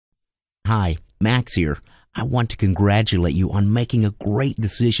Hi, Max here. I want to congratulate you on making a great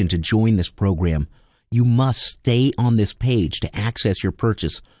decision to join this program. You must stay on this page to access your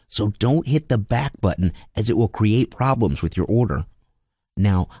purchase, so don't hit the back button as it will create problems with your order.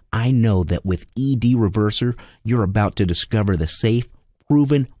 Now, I know that with ED Reverser, you're about to discover the safe,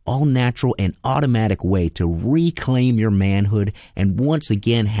 proven, all-natural, and automatic way to reclaim your manhood and once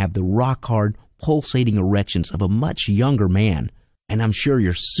again have the rock-hard, pulsating erections of a much younger man. And I'm sure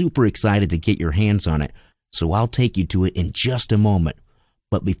you're super excited to get your hands on it, so I'll take you to it in just a moment.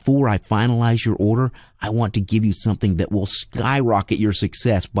 But before I finalize your order, I want to give you something that will skyrocket your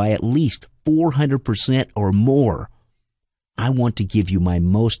success by at least 400% or more. I want to give you my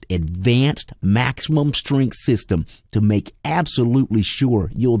most advanced maximum strength system to make absolutely sure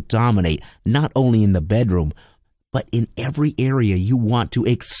you'll dominate not only in the bedroom, but in every area you want to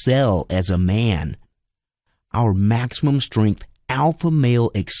excel as a man. Our maximum strength Alpha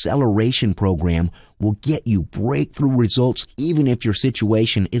Male Acceleration Program will get you breakthrough results even if your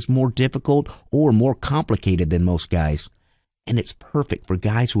situation is more difficult or more complicated than most guys. And it's perfect for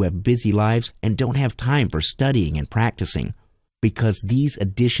guys who have busy lives and don't have time for studying and practicing, because these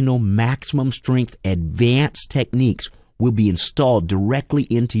additional maximum strength advanced techniques will be installed directly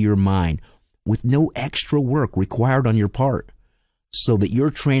into your mind with no extra work required on your part, so that your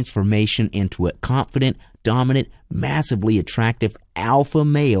transformation into a confident, dominant, massively attractive alpha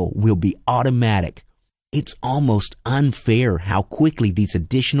male will be automatic. It's almost unfair how quickly these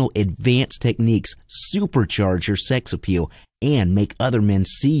additional advanced techniques supercharge your sex appeal and make other men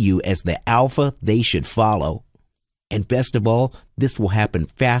see you as the alpha they should follow. And best of all, this will happen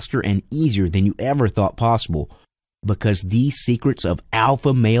faster and easier than you ever thought possible, because these secrets of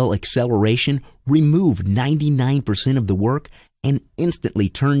alpha male acceleration remove 99% of the work and instantly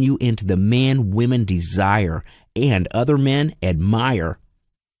turn you into the man women desire and other men admire.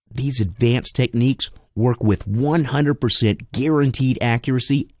 These advanced techniques work with 100% guaranteed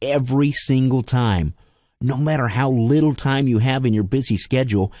accuracy every single time, no matter how little time you have in your busy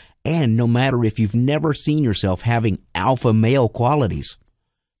schedule, and no matter if you've never seen yourself having alpha male qualities,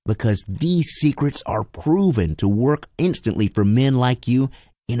 because these secrets are proven to work instantly for men like you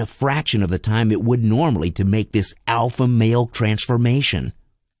in a fraction of the time it would normally to make this alpha male transformation.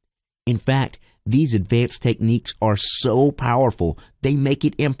 In fact, these advanced techniques are so powerful, they make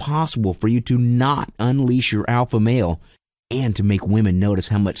it impossible for you to not unleash your alpha male and to make women notice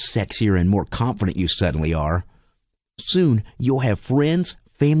how much sexier and more confident you suddenly are. Soon, you'll have friends,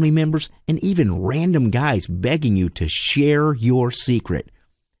 family members, and even random guys begging you to share your secret.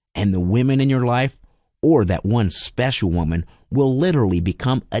 And the women in your life, or that one special woman, will literally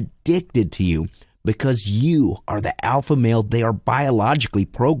become addicted to you because you are the alpha male they are biologically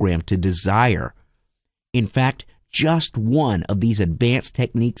programmed to desire. In fact, just one of these advanced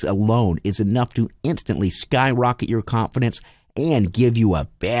techniques alone is enough to instantly skyrocket your confidence and give you a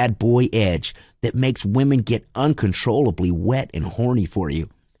bad boy edge that makes women get uncontrollably wet and horny for you.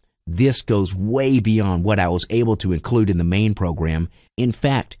 This goes way beyond what I was able to include in the main program. In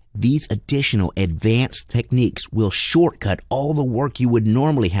fact, these additional advanced techniques will shortcut all the work you would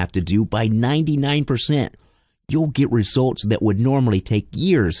normally have to do by 99%. You'll get results that would normally take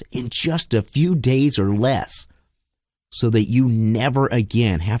years in just a few days or less, so that you never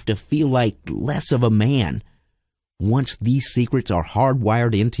again have to feel like less of a man. Once these secrets are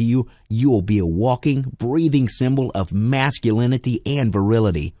hardwired into you, you'll be a walking, breathing symbol of masculinity and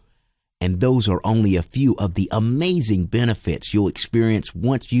virility. And those are only a few of the amazing benefits you'll experience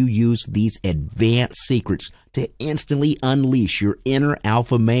once you use these advanced secrets to instantly unleash your inner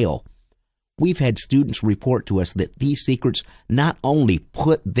alpha male. We've had students report to us that these secrets not only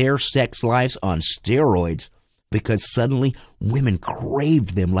put their sex lives on steroids, because suddenly women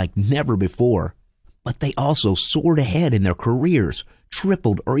craved them like never before, but they also soared ahead in their careers,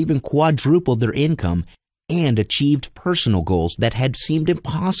 tripled or even quadrupled their income, and achieved personal goals that had seemed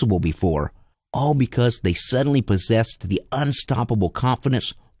impossible before, all because they suddenly possessed the unstoppable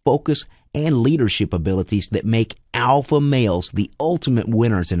confidence, focus, and leadership abilities that make alpha males the ultimate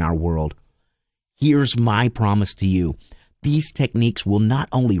winners in our world. Here's my promise to you. These techniques will not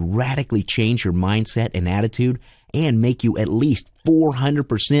only radically change your mindset and attitude and make you at least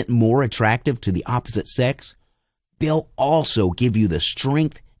 400% more attractive to the opposite sex, they'll also give you the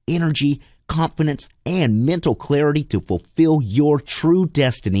strength, energy, confidence, and mental clarity to fulfill your true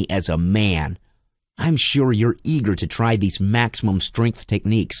destiny as a man. I'm sure you're eager to try these maximum strength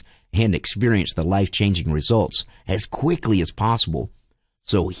techniques and experience the life-changing results as quickly as possible.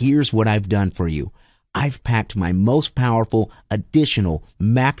 So here's what I've done for you. I've packed my most powerful, additional,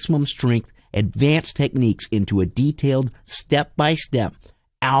 maximum strength, advanced techniques into a detailed, step-by-step,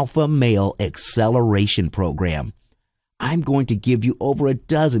 Alpha Male Acceleration Program. I'm going to give you over a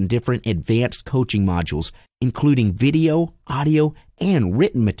dozen different advanced coaching modules, including video, audio, and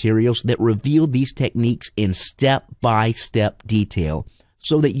written materials that reveal these techniques in step-by-step detail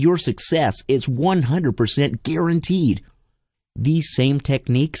so that your success is 100% guaranteed. These same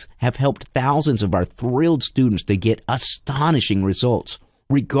techniques have helped thousands of our thrilled students to get astonishing results,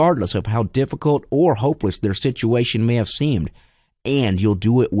 regardless of how difficult or hopeless their situation may have seemed, and you'll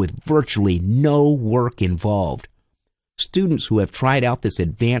do it with virtually no work involved. Students who have tried out this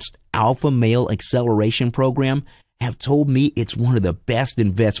advanced Alpha Male Acceleration Program have told me it's one of the best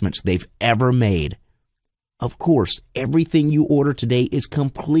investments they've ever made. Of course, everything you order today is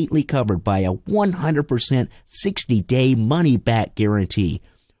completely covered by a 100% 60-day money-back guarantee,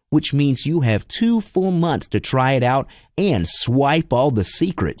 which means you have 2 full months to try it out and swipe all the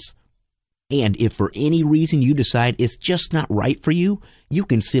secrets. And if for any reason you decide it's just not right for you, you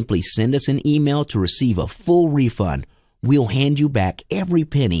can simply send us an email to receive a full refund. We'll hand you back every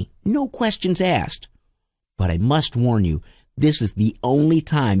penny, no questions asked. But I must warn you, this is the only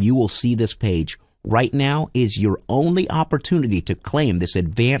time you will see this page. Right now is your only opportunity to claim this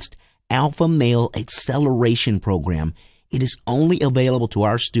advanced Alpha Male Acceleration Program. It is only available to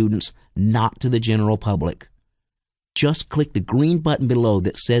our students, not to the general public. Just click the green button below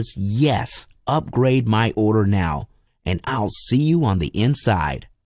that says, "Yes, upgrade my order now," and I'll see you on the inside.